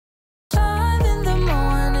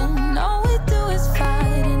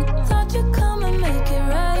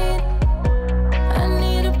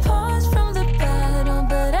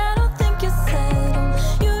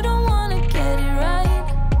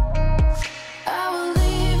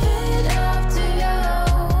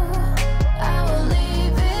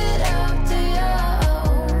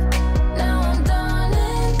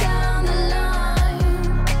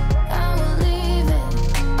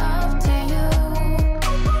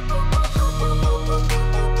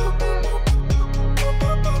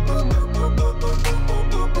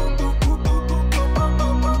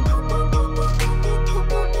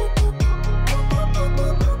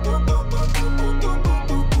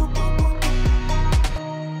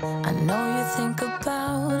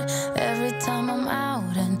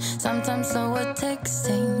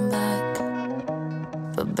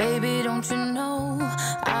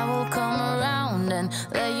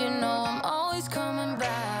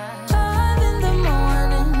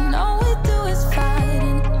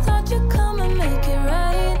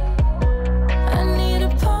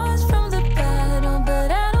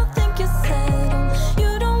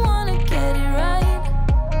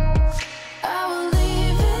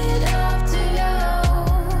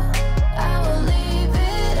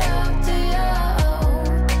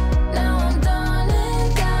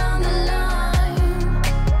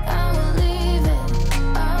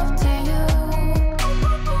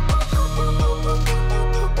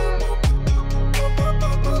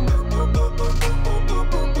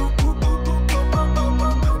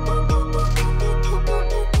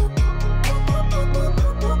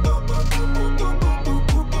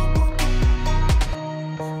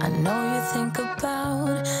think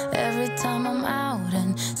about every time I'm out,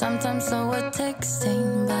 and sometimes so we're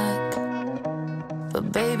texting back.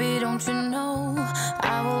 But baby, don't you know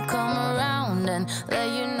I will come around and let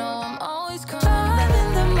you know I'm always coming back. 5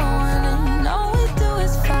 in the morning, all we do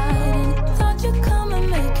is fight, and thought you'd come and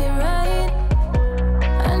make it right.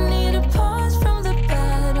 I need a pause from the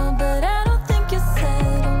battle, but I don't think you're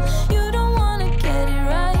settled. You don't wanna get it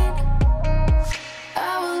right.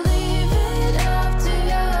 I will leave it up to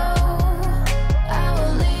you. I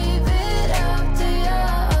will leave it up to you.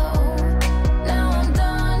 Now I'm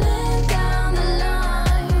done and down the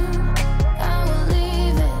line. I will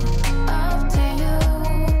leave it up to you.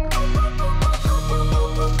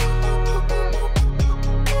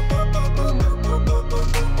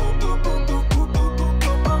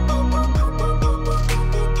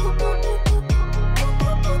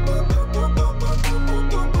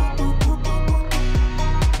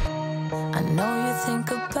 I know you think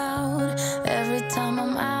about every time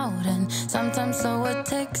I'm out, and sometimes so we're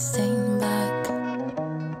texting back.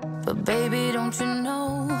 But baby, don't you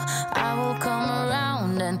know I will come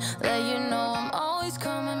around and let you know I'm always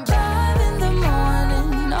coming back. 5 in the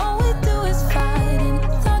morning, all we do is fight, and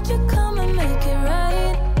thought you'd come and make it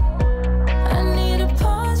right. I need a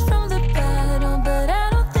pause from the battle, but I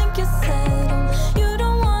don't think you're settled. You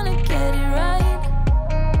don't wanna get it right.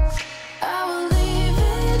 I will leave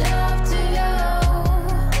it up to you.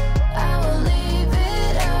 I will leave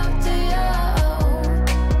it up to you.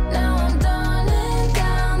 Now I'm done and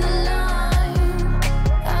down the line.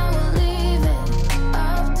 I will leave it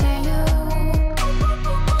up to you.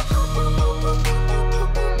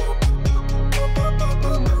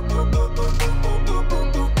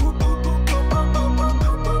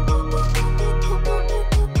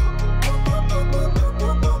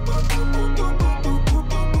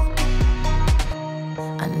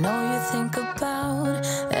 I know you think about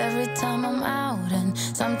every time I'm out, and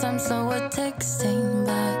sometimes so we're texting